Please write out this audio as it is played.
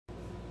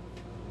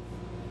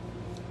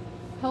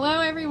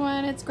Hello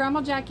everyone, it's Grandma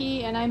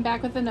Jackie and I'm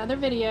back with another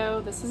video.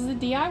 This is a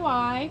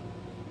DIY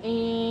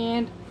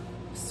and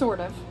sort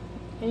of,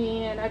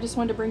 and I just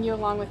wanted to bring you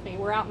along with me.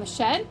 We're out in the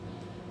shed.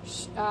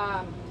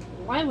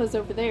 Lila's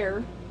over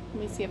there.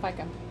 Let me see if I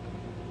can.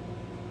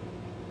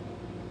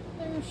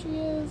 There she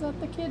is at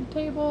the kid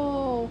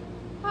table.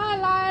 Hi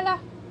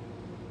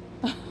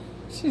Lila.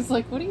 She's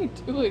like, what are you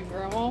doing,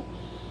 Grandma?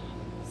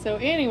 So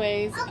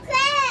anyways.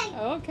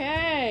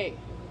 Okay.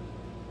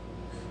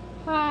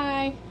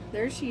 Hi.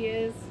 There she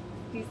is.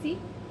 Do you see?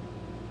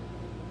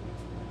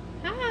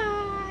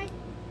 Hi.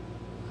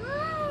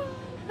 Hi.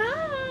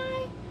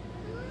 Hi.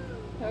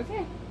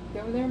 Okay.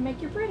 Go over there and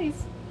make your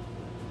pretties.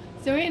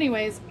 So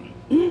anyways,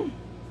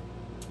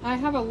 I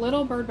have a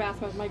little bird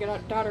bath that my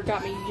daughter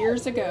got me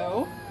years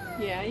ago.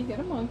 Yeah, you got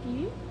a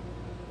monkey.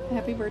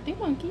 Happy birthday,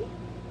 monkey.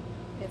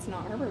 It's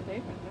not her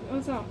birthday, but it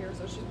was out here,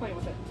 so she's playing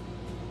with it.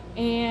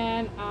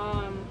 And,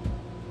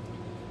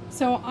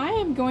 so I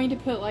am going to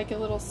put like a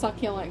little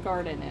succulent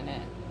garden in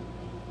it.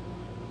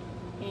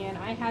 And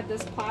I had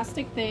this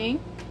plastic thing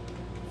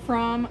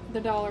from the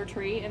Dollar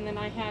Tree, and then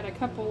I had a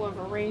couple of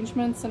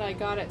arrangements that I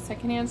got at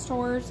secondhand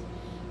stores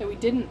that we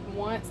didn't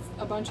want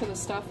a bunch of the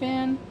stuff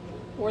in,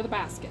 or the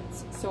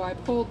baskets. So I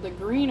pulled the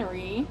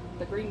greenery,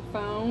 the green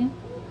foam,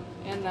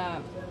 and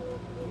the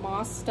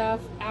moss stuff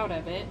out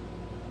of it,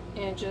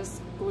 and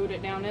just glued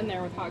it down in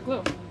there with hot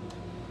glue.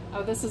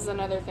 Oh, this is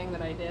another thing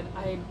that I did.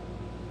 I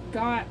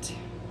got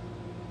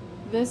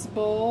this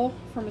bowl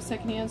from a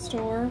secondhand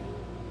store,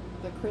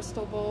 the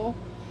crystal bowl,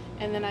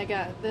 and then I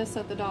got this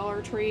at the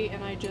Dollar Tree,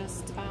 and I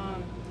just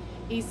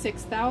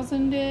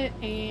E6000'd it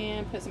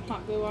and put some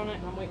hot glue on it,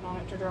 and I'm waiting on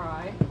it to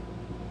dry.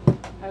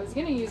 I was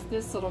going to use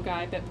this little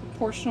guy, but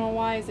proportional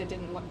wise it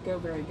didn't go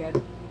very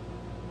good.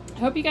 I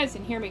hope you guys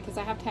can hear me because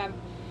I have to have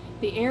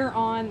the air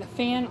on, the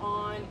fan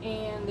on,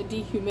 and the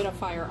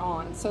dehumidifier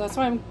on. So that's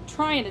why I'm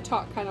trying to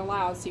talk kind of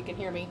loud so you can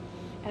hear me,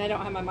 and I don't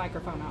have my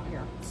microphone out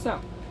here.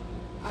 So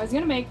I was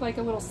going to make like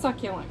a little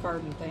succulent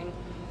garden thing.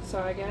 So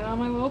I got it on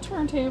my little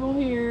turntable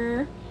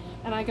here,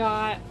 and I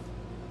got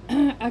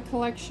a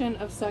collection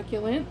of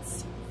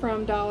succulents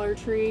from Dollar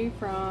Tree,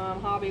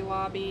 from Hobby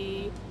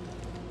Lobby.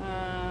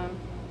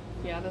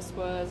 Yeah, this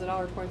was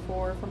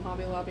 $1.24 from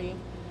Hobby Lobby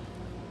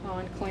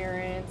on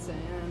clearance,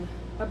 and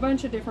a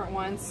bunch of different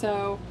ones.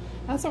 So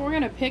that's what we're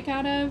going to pick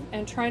out of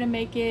and try to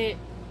make it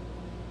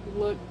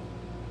look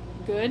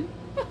good.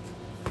 I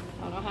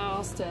don't know how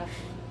else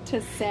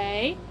to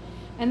say.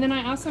 And then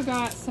I also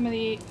got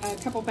a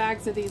couple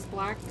bags of these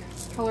black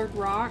colored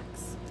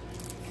rocks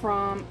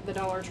from the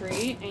Dollar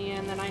Tree,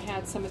 and then I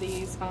had some of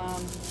these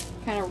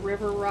kind of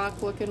river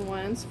rock looking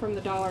ones from the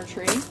Dollar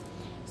Tree.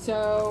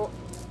 So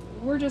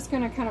we're just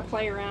going to kind of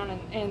play around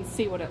and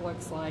see what it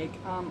looks like.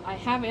 I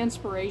have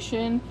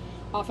inspiration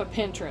off of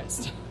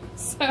Pinterest,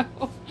 so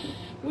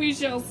we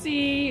shall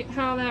see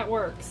how that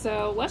works.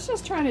 So let's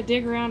just try to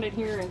dig around in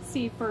here and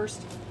see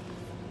first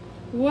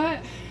what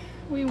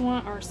we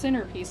want our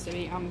centerpiece to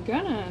be. I'm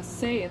gonna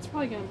say it's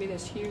probably gonna be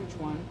this huge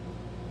one.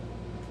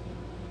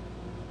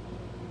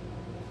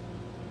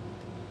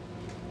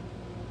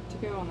 To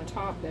go on the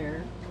top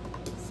there.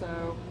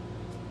 So,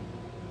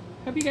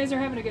 hope you guys are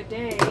having a good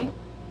day.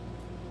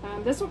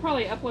 This will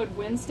probably upload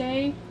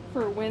Wednesday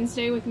for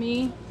Wednesday with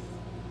me,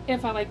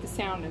 if I like the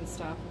sound and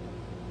stuff.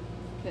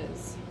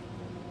 Because,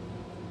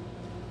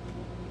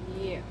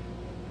 yeah.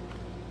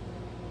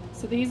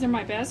 So these are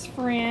my best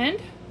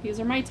friend. These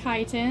are my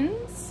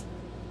Titans.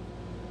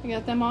 I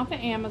got them off of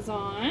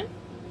Amazon,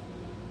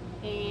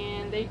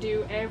 and they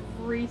do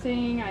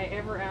everything I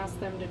ever asked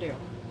them to do,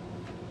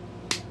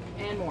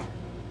 and more.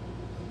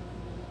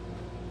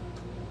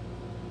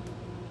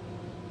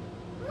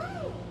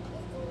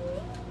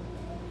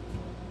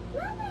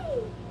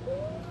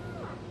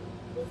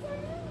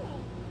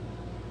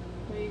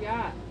 What do you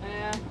got?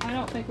 I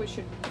don't think we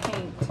should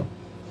paint.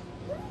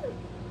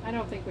 I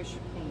don't think we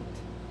should paint,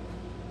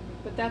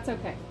 but that's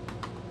okay.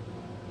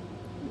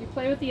 You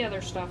play with the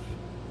other stuff.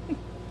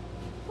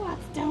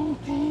 Let's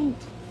don't paint.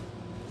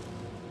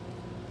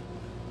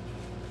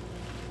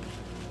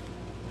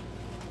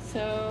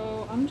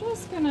 So I'm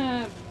just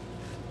gonna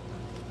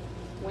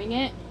wing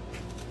it,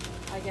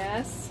 I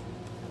guess.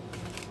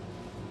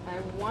 I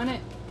want it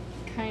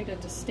kind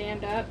of to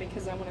stand up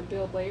because I want to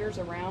build layers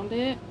around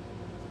it.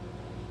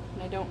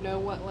 And I don't know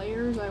what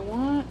layers I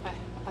want.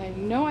 I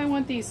know I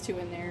want these two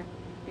in there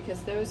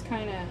because those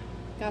kind of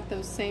got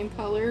those same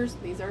colors.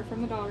 These are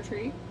from the Dollar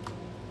Tree.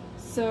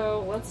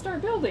 So let's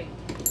start building.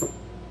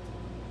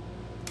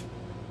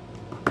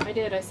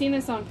 I seen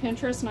this on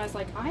Pinterest, and I was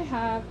like, I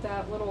have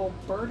that little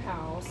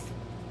birdhouse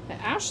that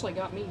Ashley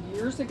got me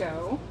years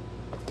ago,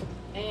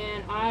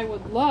 and I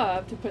would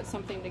love to put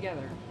something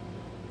together.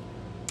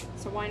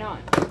 So why not?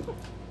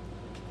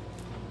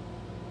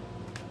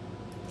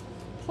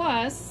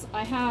 Plus,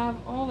 I have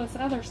all this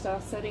other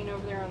stuff sitting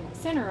over there on the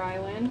center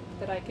island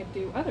that I could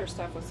do other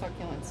stuff with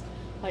succulents,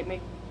 like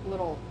make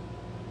little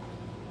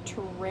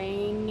terrariums.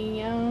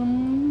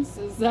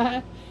 Is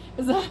that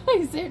how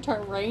you say it?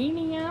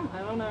 Terrarium? I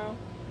don't know.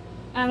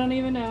 I don't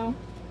even know.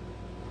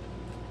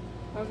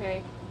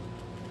 Okay.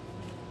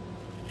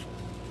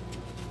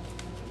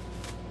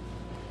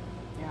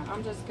 Yeah,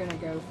 I'm just gonna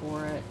go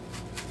for it.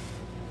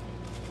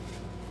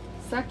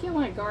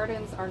 Succulent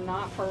gardens are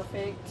not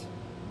perfect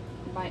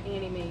by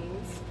any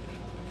means.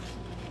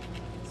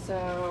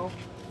 So,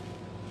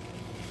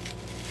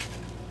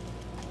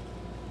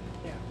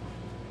 yeah.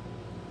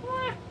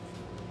 Ah,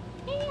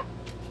 yeah.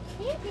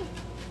 Hit me.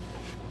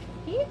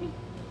 Hit me.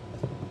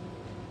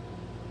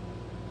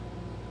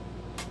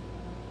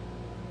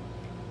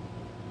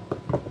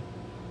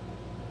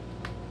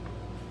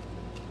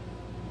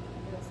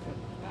 Let's go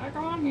back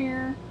on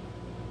here.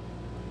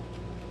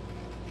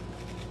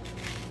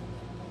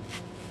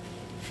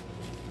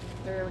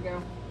 There we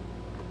go.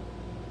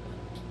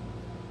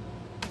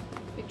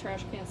 Big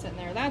trash can sitting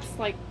there. That's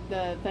like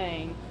the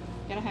thing. You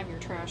gotta have your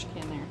trash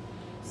can there.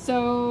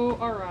 So,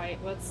 alright,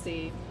 let's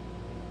see.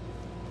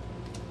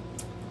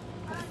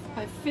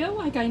 I feel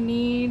like I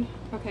need...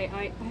 Okay,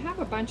 I have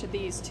a bunch of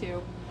these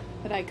too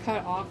that I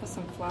cut off of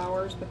some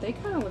flowers, but they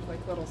kind of look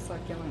like little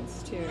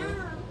succulents too.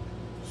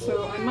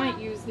 So I might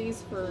use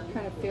these for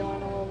kind of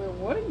feeling a little bit.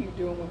 What are you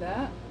doing with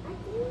that?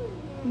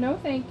 No,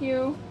 thank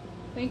you.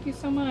 Thank you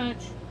so much.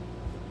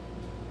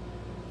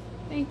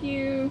 Thank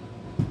you.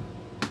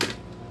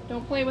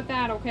 Don't play with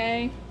that,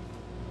 okay?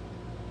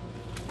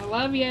 I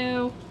love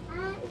you.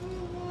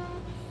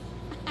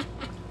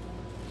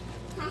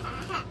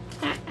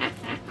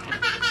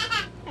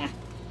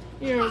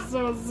 You're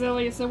so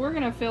silly. So we're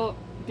gonna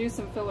do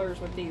some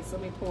fillers with these.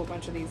 Let me pull a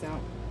bunch of these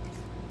out.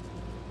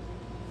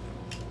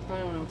 I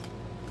don't know.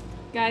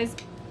 Guys,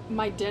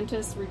 my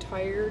dentist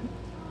retired,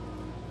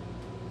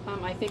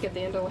 I think at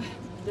the end of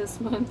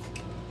this month,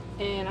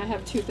 and I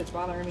have a tooth that's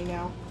bothering me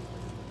now.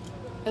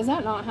 Is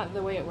that not how,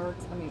 the way it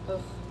works? I mean, ugh.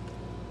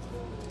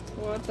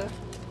 What the?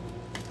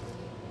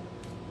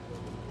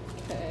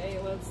 Okay,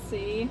 let's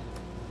see.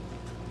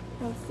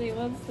 Let's see,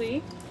 let's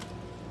see.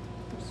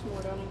 There's some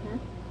more down in here.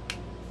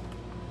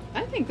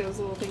 I think those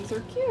little things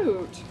are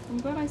cute. I'm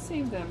glad I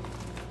saved them.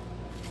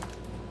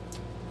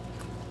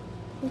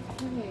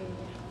 Okay.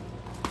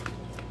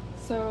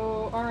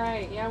 So,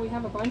 alright, yeah, we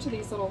have a bunch of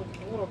these little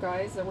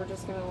guys that we're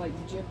just gonna like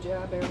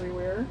jib-jab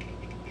everywhere.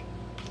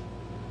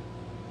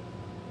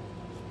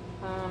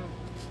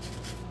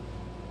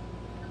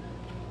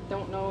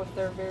 Don't know if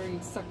they're very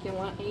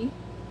succulent-y.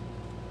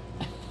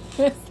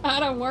 Is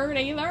that a word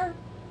either?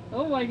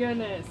 Oh my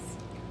goodness.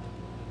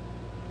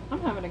 I'm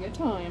having a good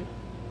time.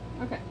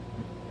 Okay.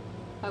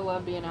 I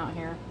love being out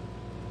here.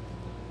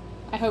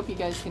 I hope you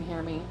guys can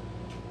hear me.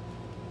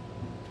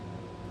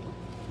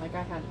 Like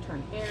I had to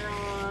turn air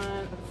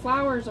on. The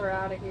flowers are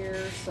out of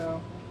here, so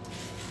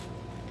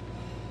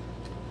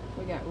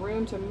we got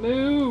room to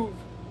move.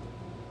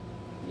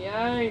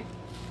 Yay.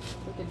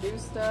 We can do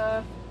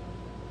stuff.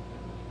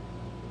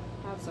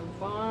 Have some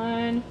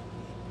fun.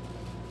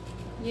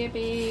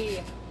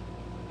 Yippee.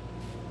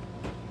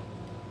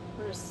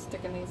 We're just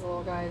sticking these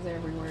little guys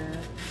everywhere.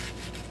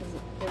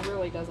 It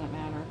really doesn't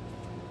matter.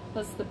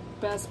 That's the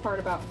best part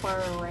about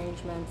flower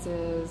arrangements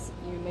is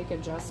you make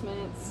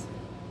adjustments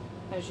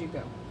as you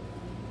go.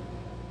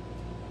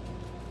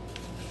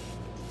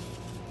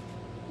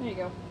 There you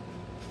go.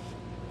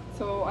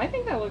 So I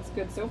think that looks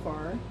good so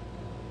far.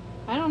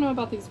 I don't know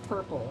about these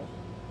purple.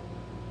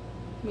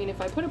 I mean,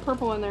 if I put a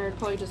purple in there, it'd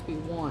probably just be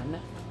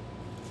one.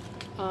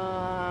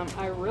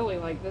 I really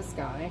like this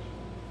guy.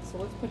 So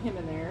let's put him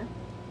in there.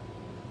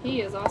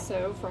 He is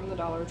also from the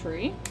Dollar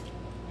Tree.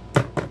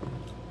 I don't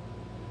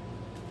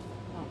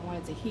know why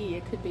it's a he.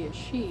 It could be a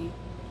she.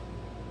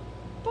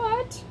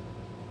 But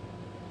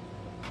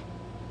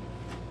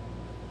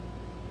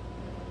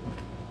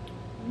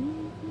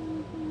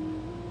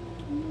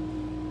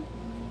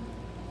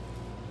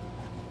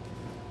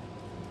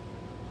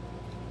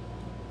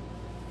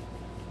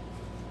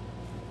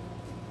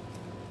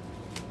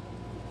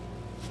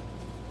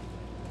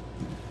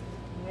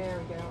there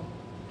we go.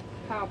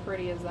 How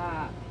pretty is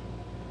that?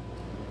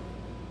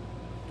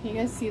 Can you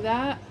guys see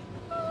that?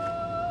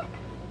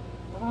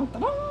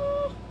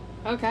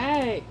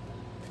 Okay.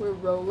 We're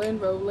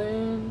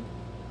rolling.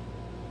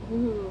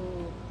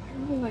 Ooh, I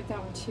really like that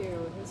one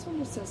too. This one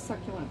just says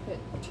succulent pit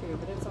too,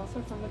 but it's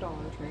also from the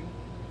Dollar Tree.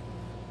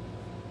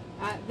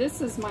 This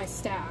is my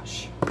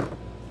stash.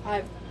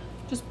 I've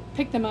just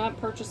picked them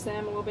up, purchased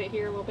them a little bit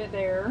here, a little bit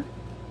there.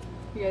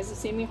 You guys have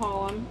seen me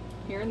haul them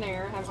here and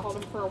there. I haven't hauled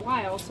them for a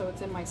while, so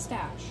it's in my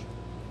stash.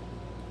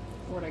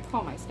 Or what I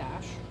call my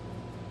stash.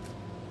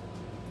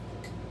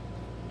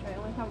 Do I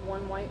only have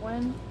one white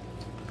one?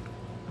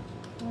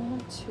 I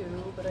have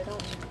two, but I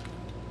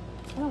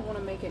don't want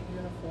to make it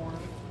uniform.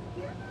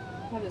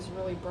 I have this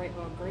really bright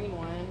little green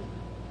one.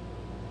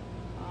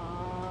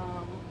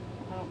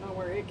 I don't know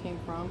where it came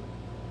from.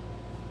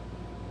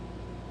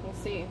 We'll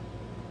see.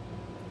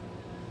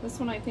 This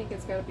one I think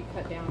has got to be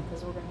cut down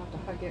because we're going to have to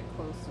hug it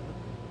closer.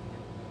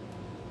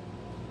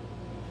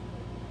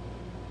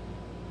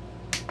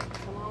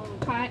 Come on,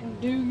 Titan,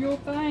 do your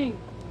thing.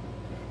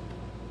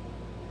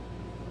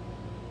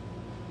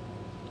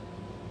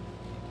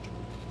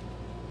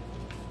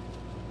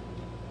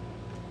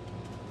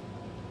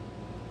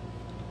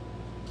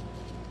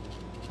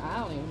 I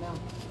don't even know.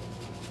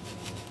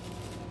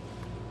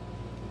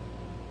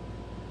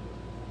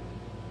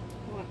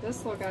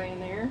 this little guy in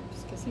there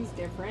just because he's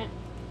different.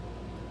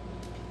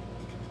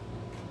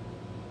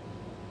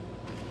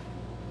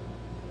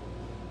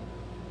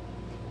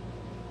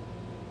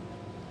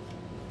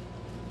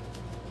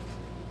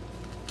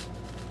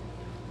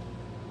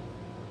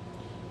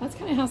 That's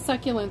kind of how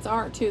succulents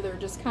are too. They're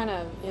just kind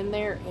of in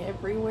there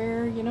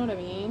everywhere, you know what I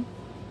mean?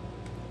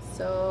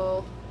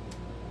 So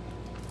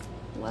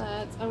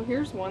let's, oh,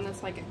 here's one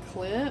that's like a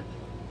clip.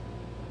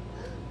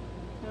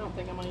 I don't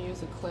think I'm going to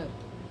use a clip,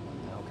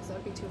 no, because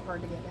that'd be too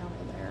hard to get down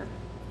in there.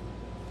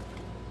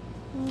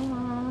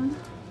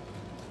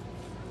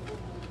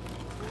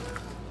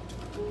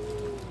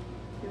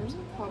 Here's a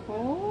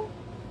couple.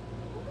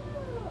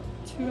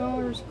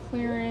 $2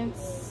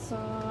 clearance.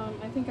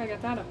 I think I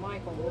got that at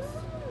Michael's.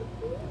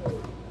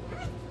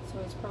 So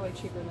it's probably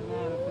cheaper than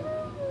that if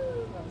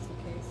that was the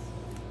case.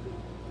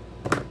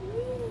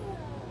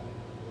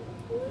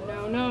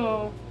 No,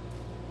 no.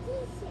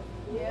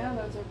 Yeah,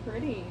 those are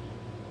pretty.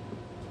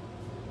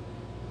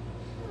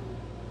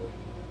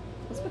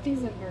 Let's put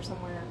these in here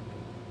somewhere.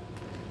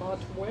 But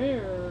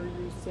where,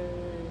 you say?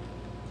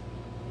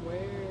 Where?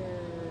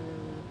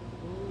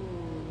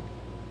 Ooh.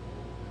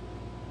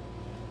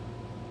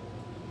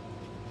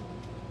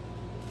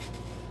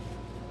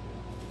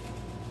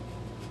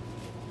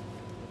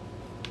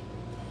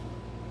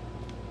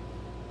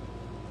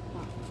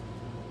 Oh,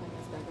 I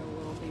guess gotta go a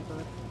little deeper.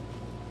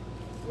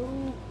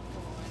 Ooh,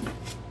 come on.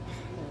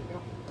 There we go.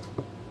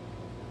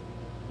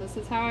 This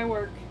is how I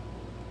work.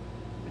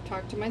 I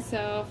talk to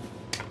myself.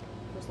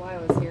 Of course,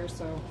 Lila's here,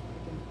 so I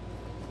can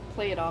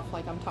play it off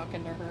like I'm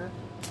talking to her.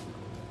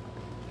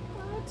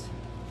 What?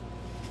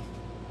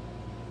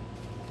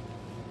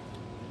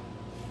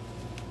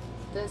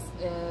 This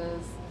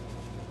is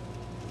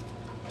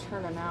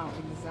turning out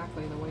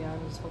exactly the way I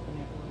was hoping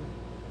it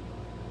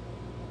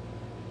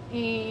would.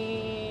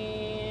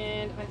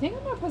 And I think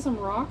I'm going to put some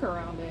rock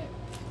around it.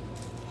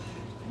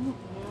 I don't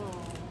know.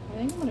 I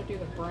think I'm going to do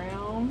the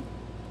brown.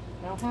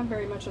 I don't have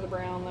very much of the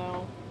brown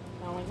though.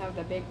 I only have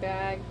the big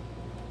bag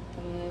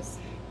and this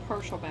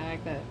partial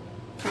bag that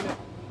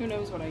who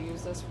knows what I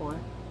use this for.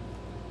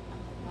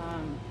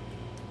 I'm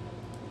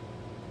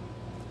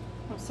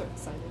so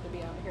excited to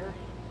be out here.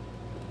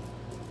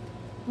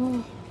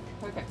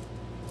 Okay.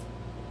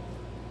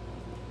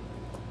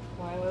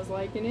 Lila's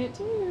liking it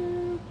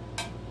too.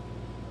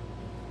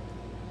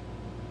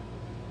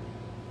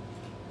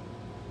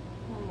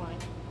 Oh my.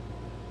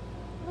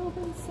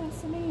 Open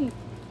sesame.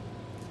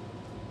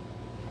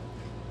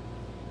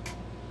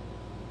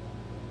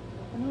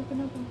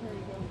 Open, open, there you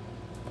go.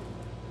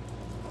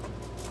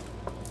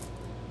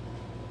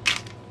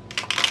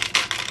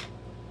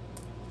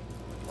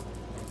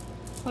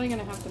 Probably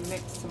gonna have to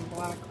mix some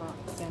black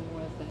rocks in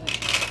with it.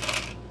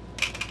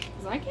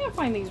 Because I can't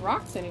find these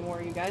rocks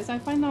anymore, you guys. I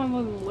find them on the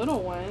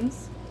little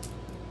ones.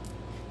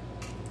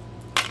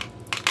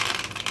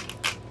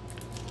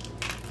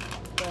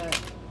 But,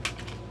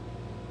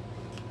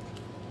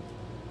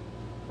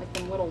 like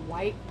them little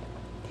white,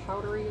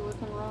 powdery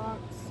looking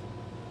rocks.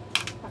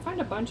 I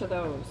find a bunch of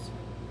those.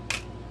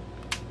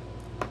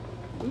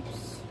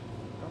 Oops,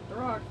 dropped the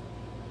rock.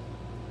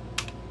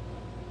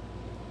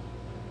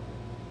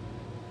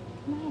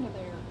 Come out of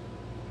there.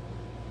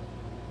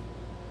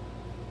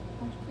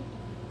 Why'd you get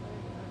down? There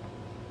you go.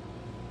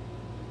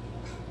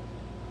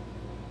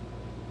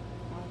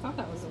 Well, I thought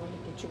that was the way to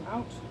get you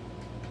out.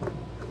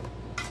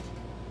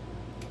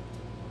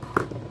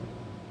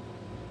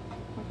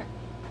 Okay.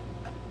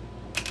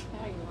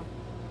 Now you are.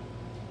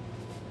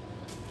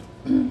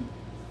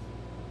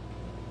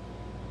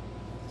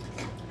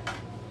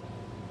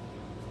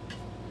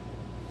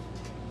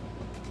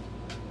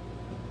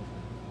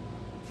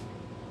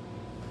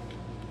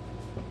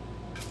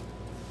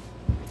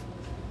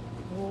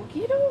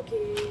 Okie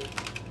dokie.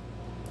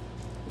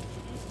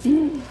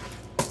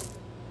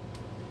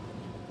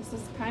 This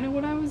is kind of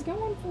what I was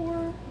going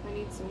for. I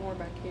need some more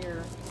back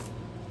here.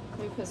 Let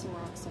me put some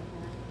rocks in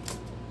here.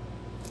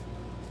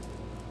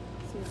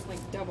 So it's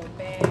like double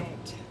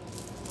bagged.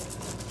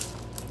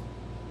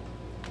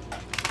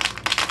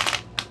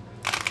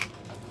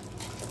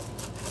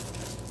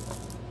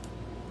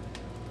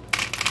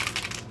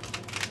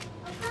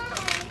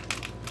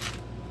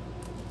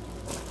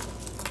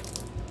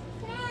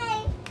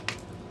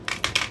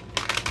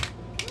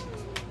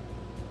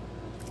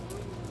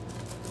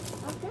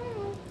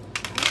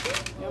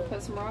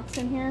 Put some rocks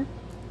in here.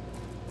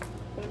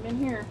 Put them in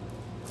here.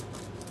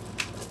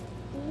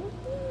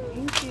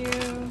 Thank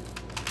you.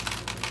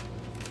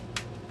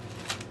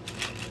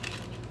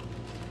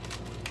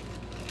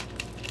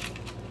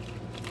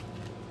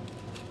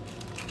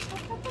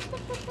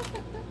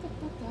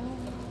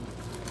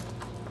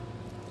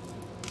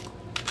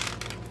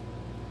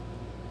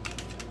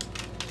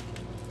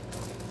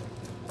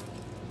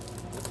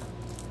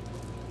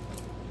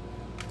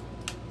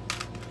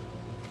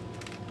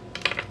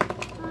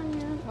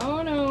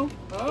 Oh no.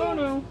 Oh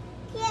no.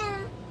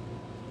 Yeah.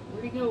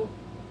 Where'd he go?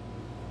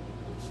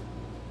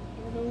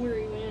 I don't know where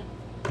he went.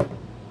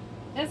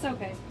 It's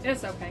okay.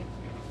 It's okay.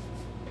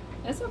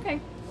 It's okay.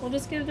 We'll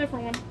just get a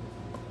different one.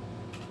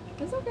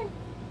 It's okay.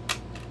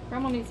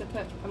 Grandma needs to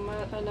put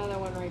another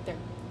one right there.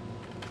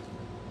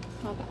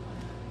 Not that one.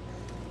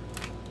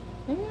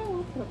 Maybe I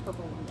will put a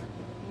purple one back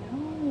there.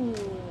 No,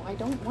 I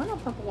don't want a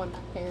purple one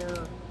back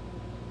there.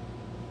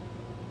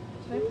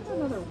 Should I put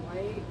another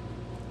white?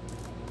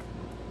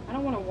 I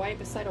don't want a white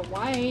beside a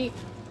white.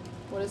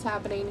 What is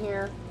happening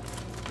here?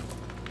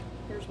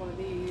 Here's one of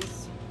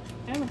these.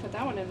 I haven't put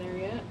that one in there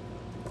yet.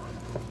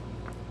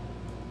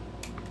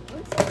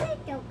 Okay.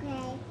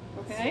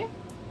 Okay.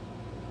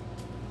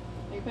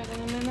 Are you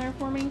putting them in there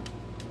for me?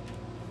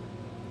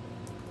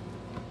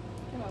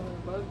 Get over there,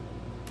 bug.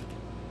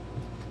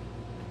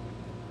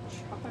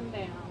 Chop them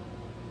down.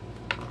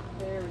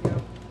 There we go.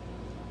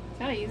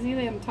 See how easy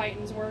them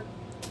Titans work?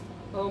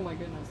 Oh my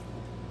goodness.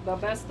 The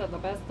best of the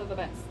best of the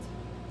best.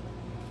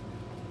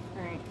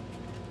 Alright.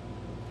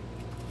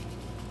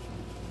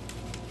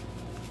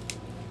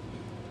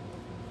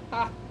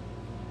 Ah!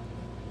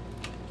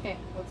 Okay,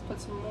 let's put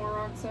some more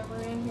rocks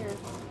over in here.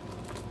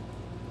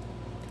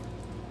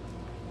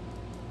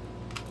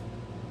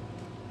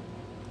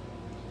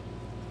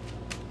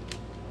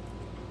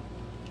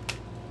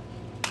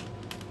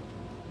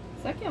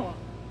 Second one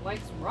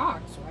likes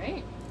rocks,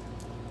 right?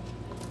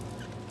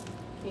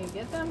 Can you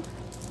get them?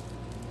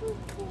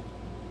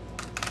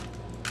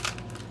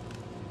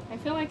 I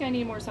feel like I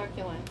need more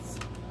succulents.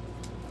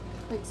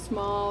 Like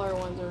smaller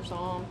ones or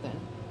something.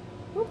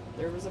 Oop,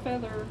 there was a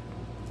feather.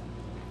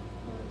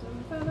 There's a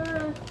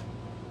feather.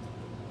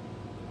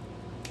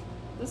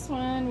 This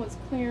one was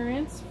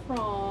clearance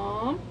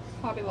from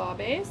Hobby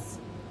Lobby's.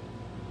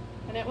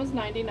 And it was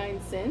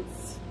 99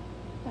 cents.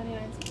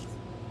 99 cents.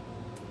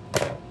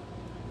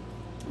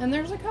 And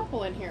there's a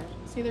couple in here.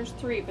 See, there's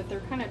 3, but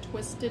they're kind of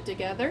twisted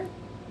together.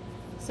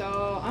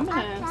 So I'm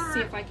gonna see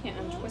if I can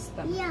untwist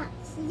them.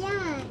 Yes,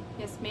 yeah.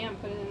 Yes, ma'am.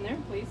 Put it in there,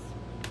 please.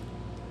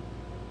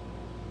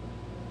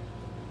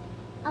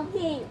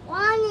 Okay,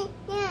 one,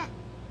 yeah.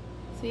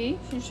 See,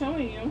 she's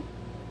showing you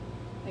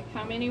like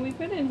how many we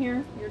put in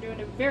here. You're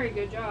doing a very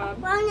good job.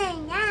 One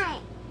and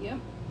nine. Yep.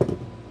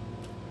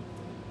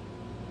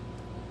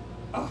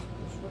 Oh,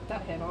 just rip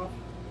that head off.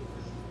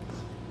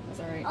 That's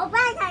all right. Oh,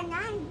 but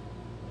nine.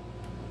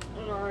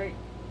 That's all right.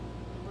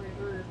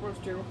 You're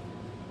supposed to.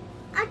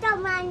 I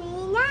don't want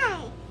any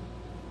nine.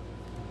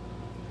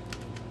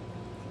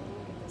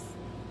 Look at this.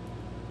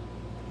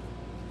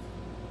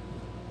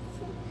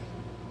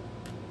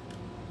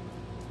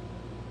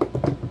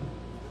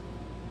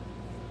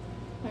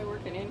 Am I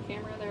working in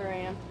camera? There I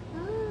am.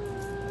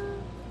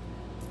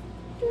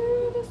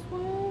 Do this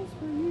was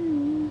for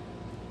you.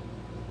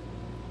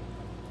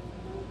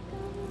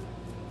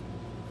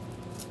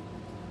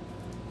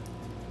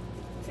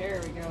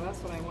 There we go. That's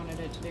what I wanted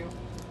it to do.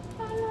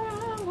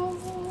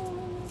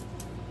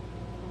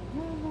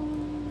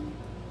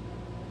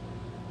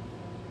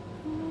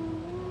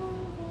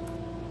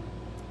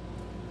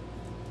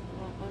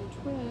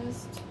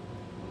 Untwist.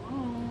 Come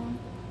on.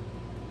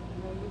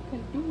 No, you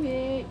can do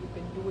it. You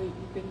can do it.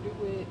 You can do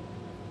it.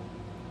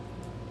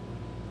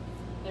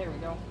 There we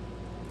go.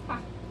 Ha.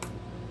 Are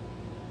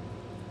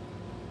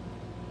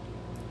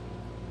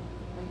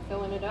you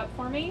filling it up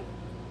for me?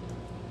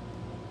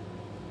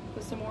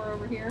 Put some more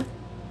over here.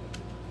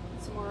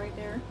 Put some more right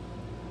there.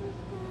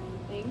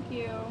 Thank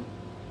you.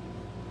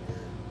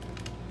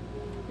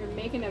 You're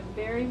making it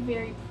very,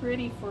 very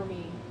pretty for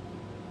me.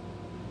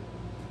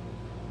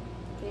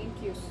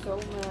 Thank you so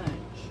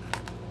much.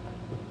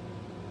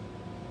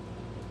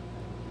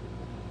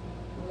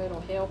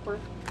 Little helper.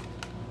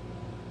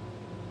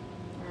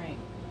 Alright.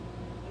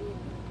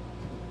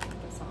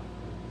 Put this off.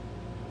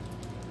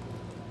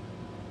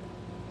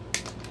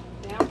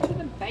 Down to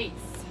the base.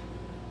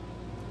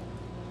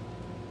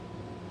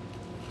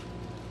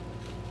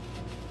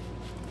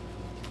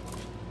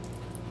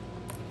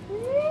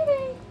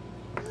 Pretty.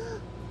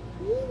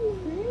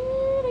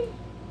 Pretty.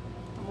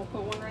 I'm gonna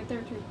put one right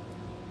there too.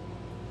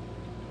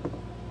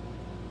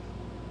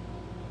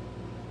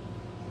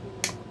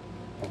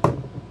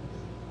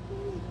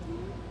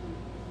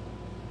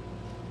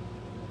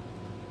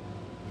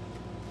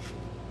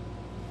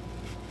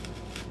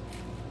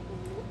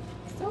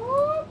 So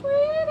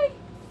pretty.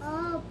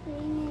 Oh,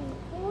 pretty.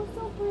 Oh,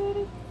 so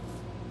pretty.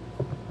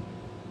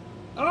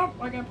 Oh,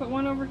 I gotta put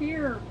one over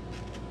here.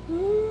 I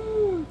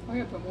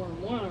gotta put more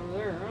than one over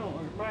there. I don't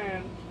look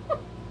bad.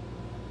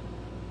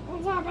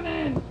 What's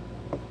happening?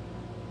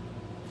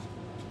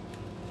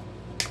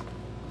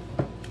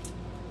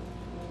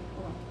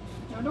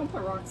 No, don't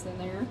put rocks in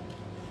there.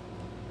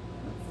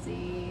 Let's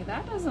see.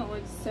 That doesn't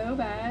look so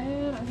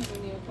bad. I think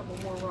we need a couple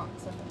more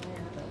rocks up in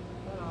there, but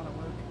that ought to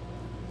work.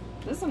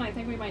 This one, I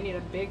think we might need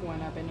a big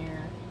one up in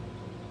here.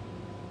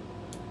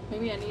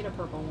 Maybe I need a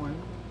purple one.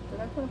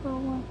 Did I put a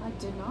purple one? I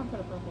did not put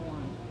a purple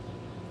one.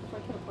 If I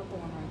put a purple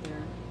one right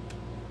there.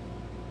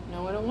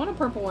 No, I don't want a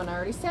purple one. I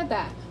already said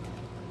that.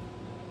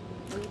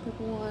 There's a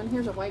purple one.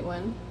 Here's a white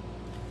one.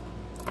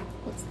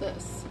 What's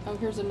this? Oh,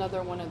 here's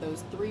another one of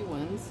those 3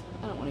 ones.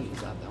 I don't want to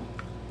use that though.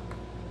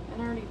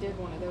 And I already did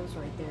one of those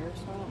right there,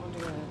 so I don't want to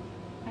do it.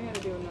 I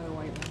gotta do another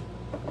white one.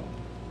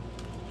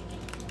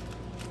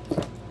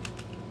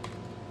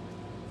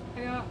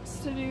 I got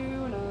to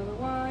do another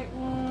white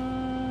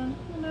one.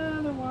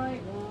 Another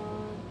white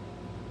one.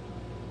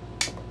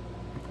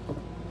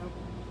 Nope.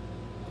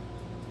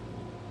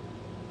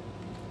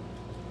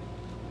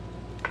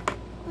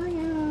 Oh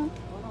no.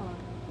 Hold on.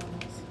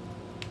 Let's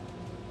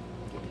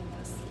get in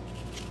this.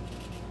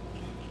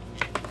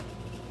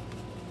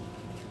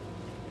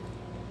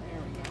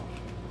 There we go.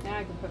 Now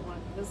I can put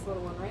this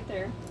little one right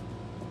there.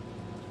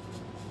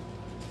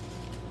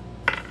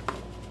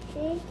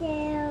 Thank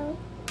you.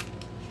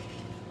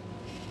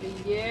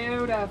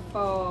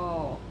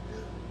 Beautiful.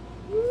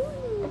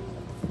 Ooh.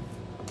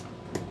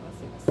 Let's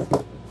see this.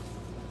 Oh,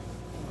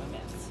 I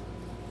mess.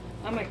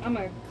 I'm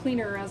a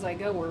cleaner as I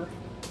go. Or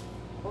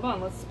hold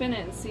on, let's spin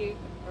it and see.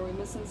 Are we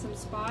missing some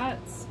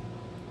spots?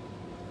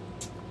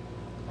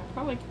 I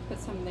probably could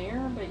put some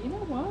there, but you know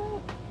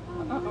what?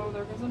 Uh-oh,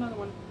 there goes another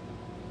one.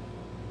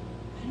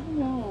 I don't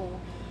know.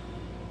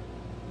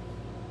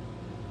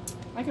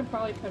 I could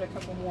probably put a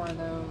couple more of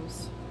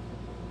those.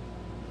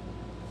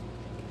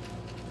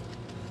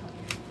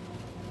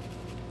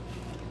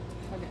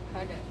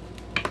 Hug it.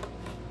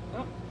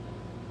 Oh.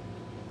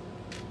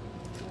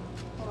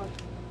 Hold on.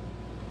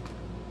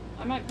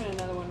 I might put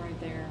another one right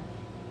there.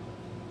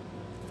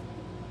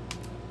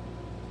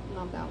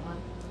 Not that one.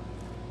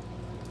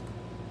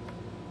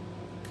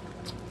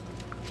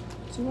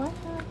 Do I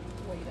have...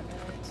 Wait a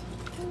minute.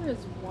 There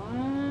is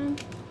one.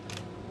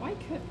 I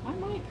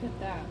might put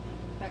that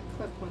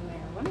clip one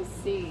there. Let me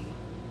see.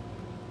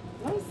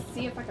 Let me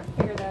see if I can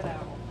figure that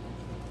out.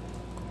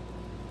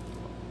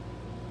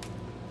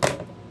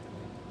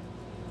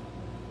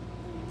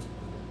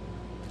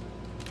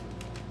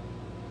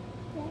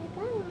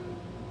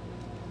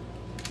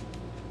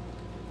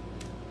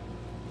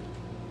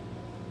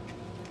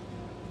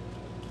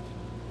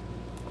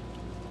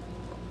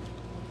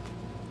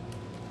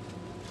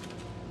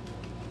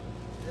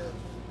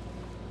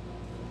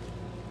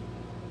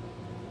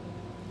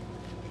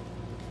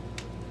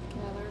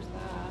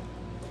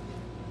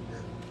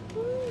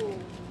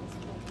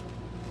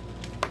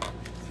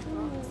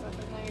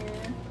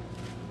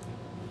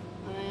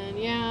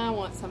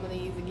 Some of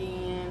these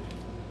again.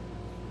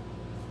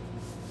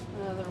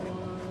 Another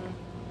one.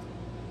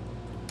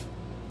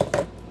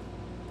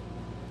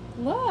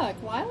 Look,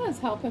 Lila's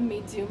helping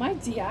me do my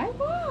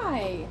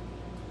DIY.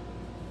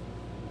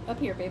 Up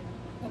here, babe.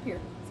 Up here.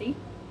 See?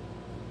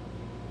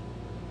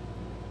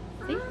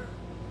 See?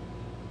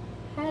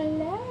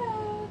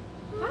 Hello.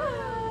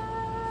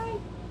 Hi.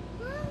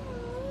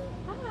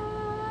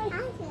 Hi.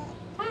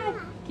 Hi.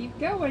 Keep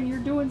going. You're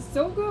doing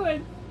so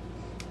good.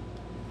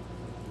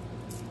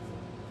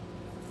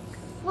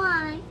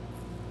 One.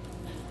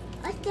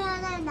 What's the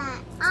other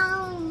that?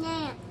 Oh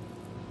no.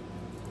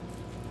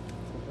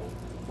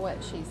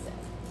 What she said.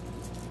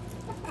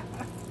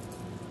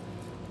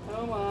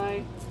 Oh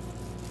my.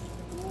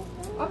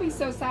 I'll be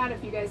so sad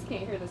if you guys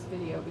can't hear this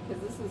video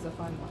because this is a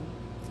fun one.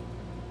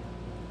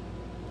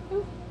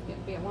 Ooh, it's going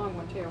to be a long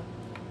one too.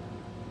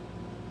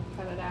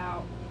 Cut it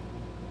out.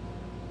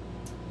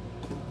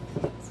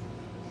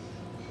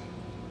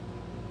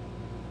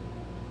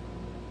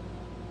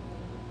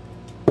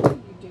 What are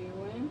you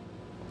doing?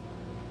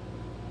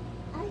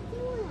 I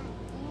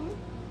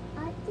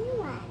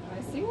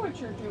I see what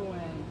you're doing.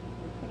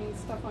 You're putting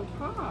stuff on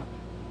top.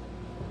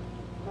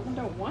 I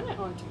don't want it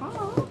on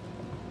top.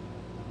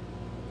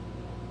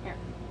 Here,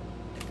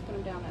 put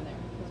them down in there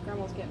because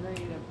Grandma's getting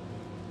ready to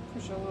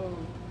push a little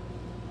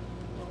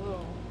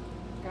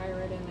guy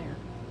right in there.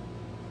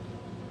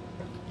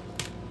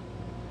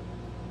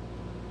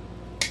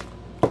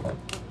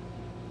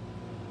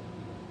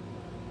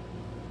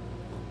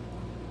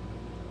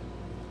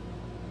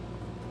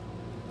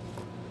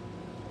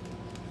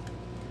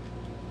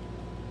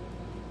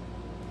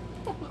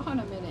 Hold on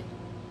a minute.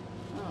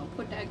 Oh,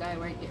 put that guy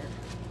right there.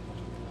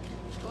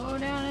 Go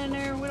down in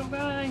there, little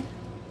guy.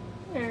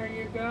 There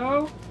you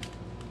go.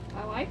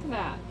 I like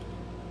that.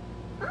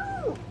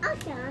 Oh, I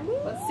found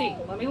it. Let's see.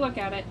 Let me look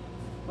at it.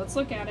 Let's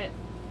look at it.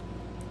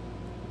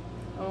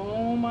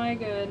 Oh my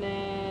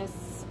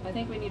goodness. I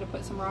think we need to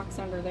put some rocks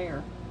under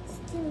there.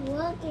 Still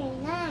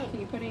looking nice.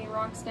 Can you put any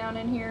rocks down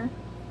in here?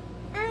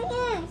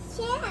 Oh yeah,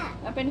 yeah.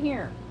 Up in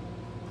here.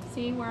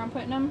 See where I'm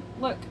putting them?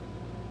 Look.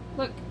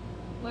 Look.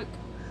 Look.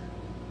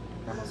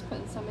 Grandma's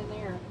putting some in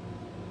there.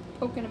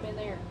 Poking them in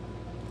there.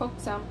 Poke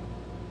some.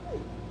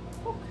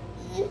 Poke.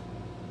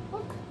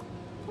 Poke.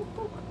 Poke,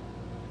 poke.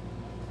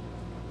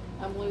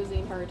 I'm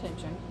losing her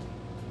attention.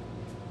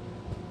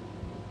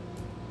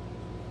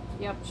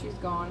 Yep, she's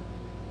gone.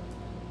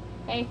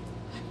 Hey,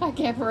 I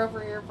kept her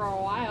over here for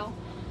a while.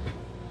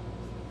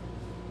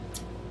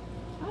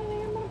 I'm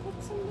gonna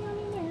put some down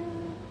in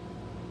there.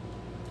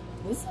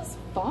 This is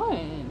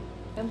fun.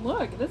 And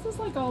look, this is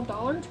like all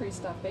Dollar Tree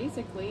stuff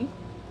basically.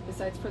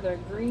 Besides for the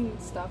green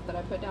stuff that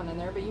I put down in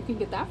there, but you can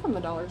get that from the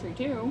Dollar Tree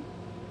too.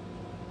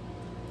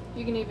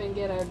 You can even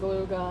get a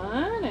glue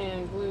gun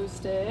and glue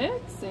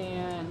sticks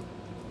and,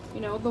 you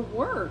know, the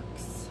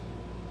works.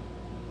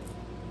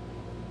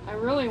 I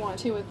really want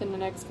to, within the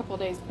next couple of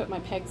days, put my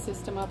peg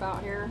system up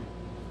out here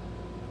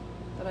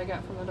that I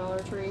got from the Dollar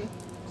Tree.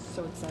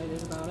 So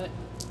excited about it.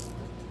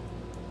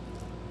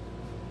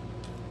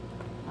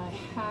 I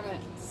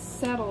haven't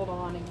settled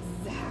on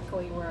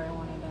exactly where I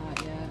wanted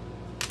that yet.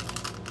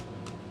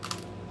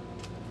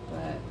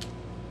 But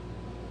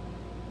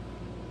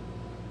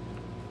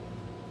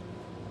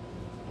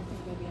I think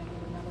maybe I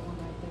need another one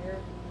right there.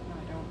 No,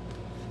 I don't.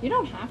 You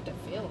don't have to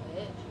feel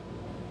it.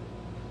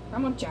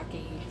 Come on, Jackie.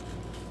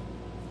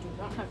 You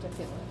don't have to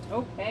feel it.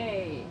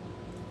 Okay.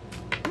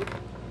 Oop.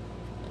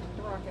 Get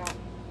the rock out.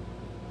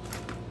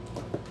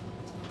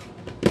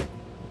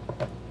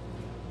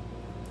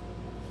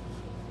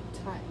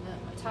 Tighten up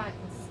my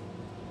tightens.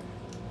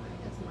 Why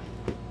is my...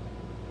 I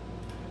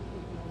don't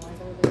even know why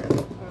they're there.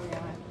 Oh yeah,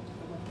 I have to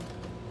put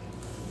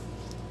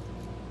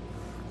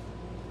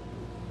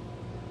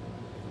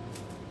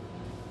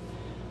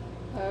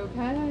them.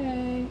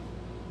 Okay.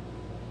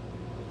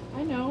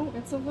 I know,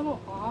 it's a little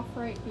off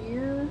right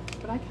here,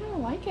 but I kind of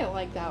like it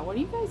like that. What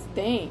do you guys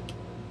think?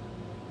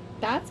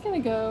 That's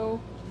going to go,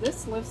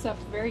 this lifts up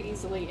very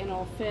easily and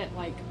it'll fit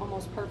like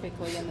almost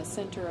perfectly in the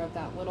center of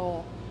that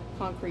little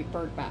concrete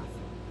bird bath.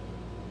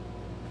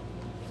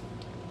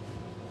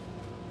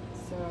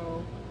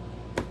 So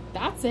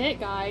that's it,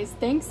 guys.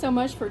 Thanks so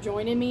much for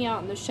joining me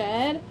out in the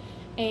shed,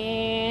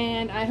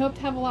 and I hope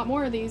to have a lot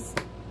more of these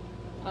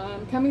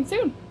coming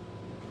soon.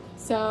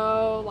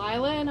 So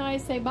Lila and I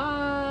say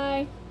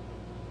bye.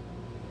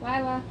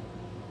 Lila,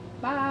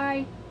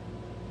 bye.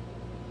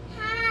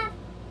 Hi.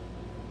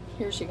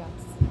 Here she goes.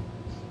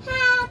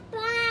 Hi,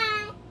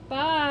 bye.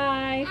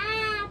 Bye.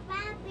 Hi,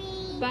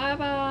 Bobby. Bye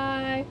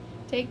bye.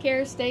 Take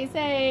care. Stay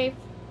safe.